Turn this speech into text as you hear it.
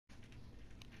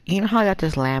You know how I got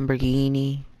this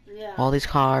Lamborghini? Yeah. All these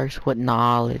cars with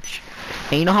knowledge.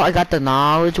 And you know how I got the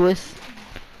knowledge with?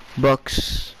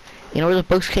 Books. You know where the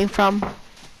books came from?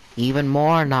 Even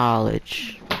more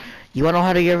knowledge. You wanna know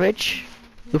how to get rich?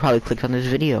 You probably clicked on this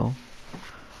video.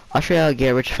 I'll show you how to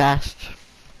get rich fast.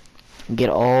 Get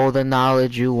all the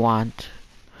knowledge you want.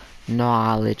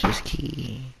 Knowledge is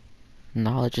key.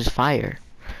 Knowledge is fire.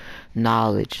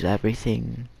 Knowledge is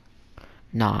everything.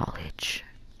 Knowledge.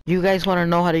 You guys want to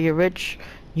know how to get rich?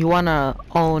 You want to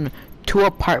own 2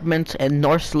 apartments in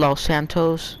North Los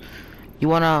Santos? You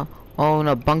want to own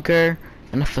a bunker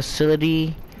and a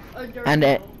facility and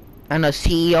a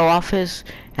CEO office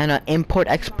and an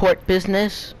import-export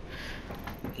business?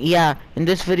 Yeah, in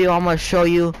this video I'm going to show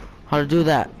you how to do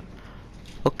that.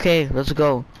 Okay, let's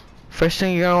go. First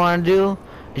thing you're going to want to do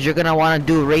is you're going to want to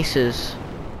do races.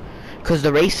 Because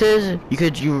the races,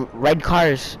 you ride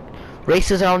cars.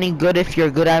 Races are only good if you're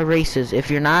good at races.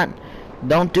 If you're not,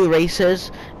 don't do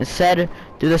races. Instead,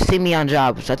 do the Simeon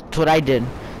jobs. That's what I did.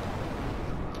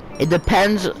 It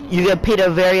depends. You get paid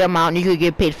a very amount. You could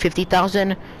get paid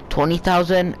 50,000,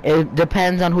 20,000. It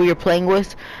depends on who you're playing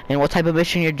with and what type of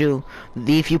mission you do.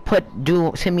 If you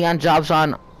do Simeon jobs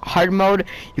on hard mode,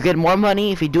 you get more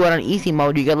money. If you do it on easy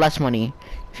mode, you get less money.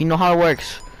 If you know how it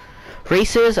works.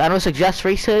 Races, I don't suggest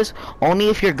races. Only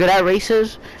if you're good at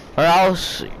races, or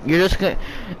else you're just gonna.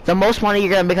 The most money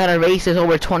you're gonna make out of race is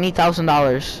over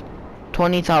 $20,000.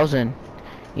 20,000.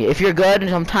 If you're good,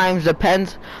 sometimes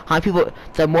depends how many people.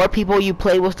 The more people you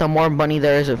play with, the more money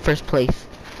there is in first place.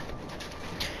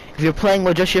 If you're playing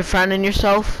with just your friend and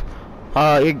yourself,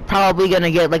 you're probably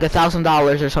gonna get like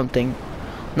 $1,000 or something.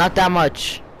 Not that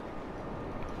much.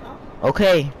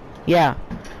 Okay, yeah.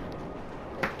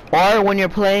 Or when you're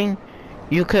playing,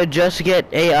 you could just get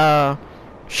a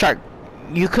shark.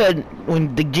 You could,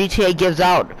 when the GTA gives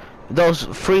out those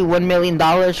free $1 million,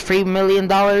 free $1 million,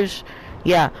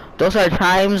 yeah, those are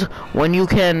times when you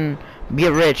can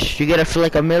get rich. You get it for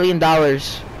like $1 million,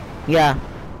 yeah,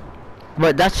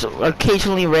 but that's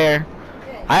occasionally rare.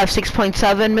 I have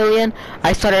 6.7 million.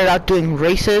 I started out doing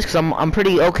races because I'm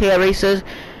pretty okay at races,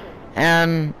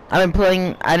 and I've been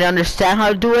playing. I didn't understand how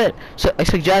to do it, so I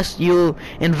suggest you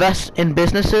invest in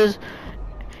businesses.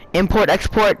 Import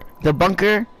export, the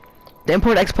bunker. The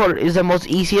import export is the most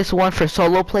easiest one for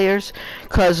solo players,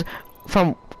 cause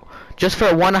just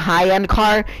for one high-end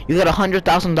car you get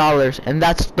 $100,000, and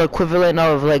that's the equivalent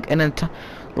of like an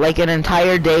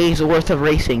entire day's worth of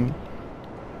racing.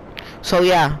 So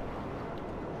yeah,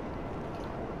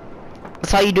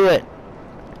 that's how you do it.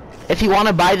 If you want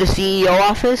to buy the CEO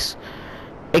office,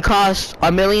 it costs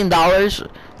 $1 million.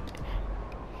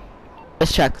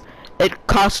 Let's check. It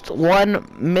costs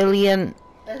 $1 million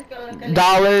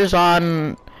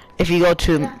on, if you go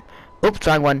to, oops,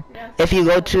 wrong one. If you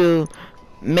go to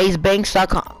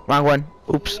mazebanks.com, wrong one.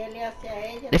 Oops.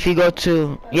 If you go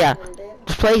to, yeah,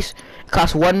 this place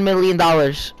costs $1 million.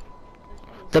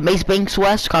 The Maze Banks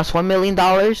West costs $1 million.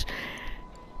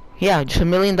 Yeah, just $1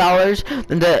 million.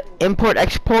 Then the import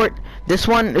export, this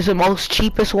one is the most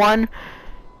cheapest one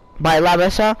by La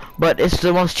Mesa, but it's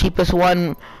the most cheapest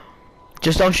one.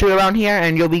 Just don't shoot around here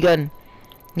and you'll be good.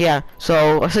 Yeah,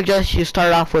 so I suggest you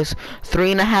start off with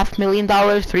 $3.5 million,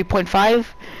 3.5,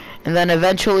 and then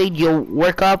eventually you'll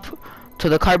work up to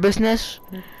the car business.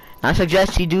 I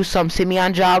suggest you do some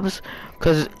Simeon jobs,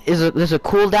 because there's a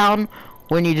cooldown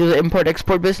when you do the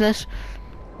import-export business.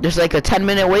 There's like a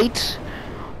 10-minute wait,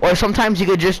 or sometimes you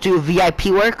could just do VIP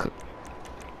work.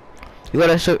 You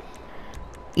gotta,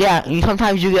 yeah,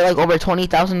 sometimes you get like over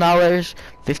 $20,000,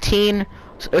 15,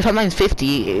 or sometimes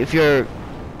 50 if you're.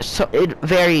 So it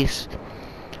varies.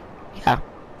 Yeah,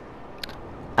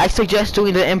 I suggest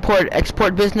doing the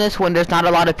import-export business when there's not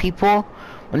a lot of people,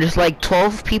 when there's like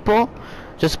 12 people,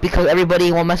 just because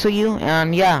everybody won't mess with you.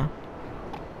 And yeah,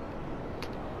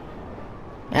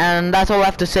 and that's all I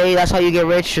have to say. That's how you get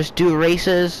rich. Just do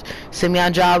races,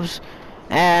 Simeon jobs,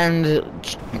 and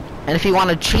if you want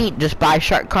to cheat, just buy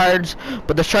shark cards.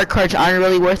 But the shark cards aren't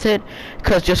really worth it,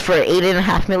 because just for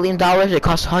 $8.5 million it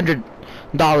costs $100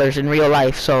 in real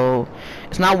life, so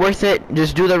it's not worth it.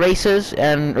 Just do the races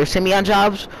or Simeon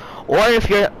jobs, or if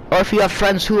you have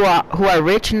friends who are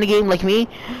rich in the game like me,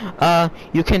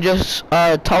 you can just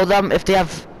tell them if they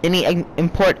have any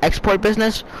import-export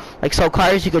business, like sell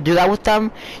cars. You could do that with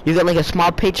them. You get like a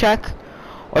small paycheck.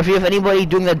 Or if you have anybody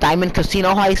doing the diamond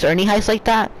casino heist or any heist like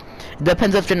that, it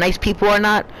depends if they're nice people or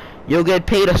not, you'll get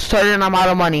paid a certain amount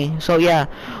of money. So yeah,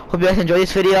 hope you guys enjoy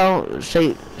this video.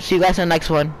 See you guys in the next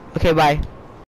one. Okay, bye.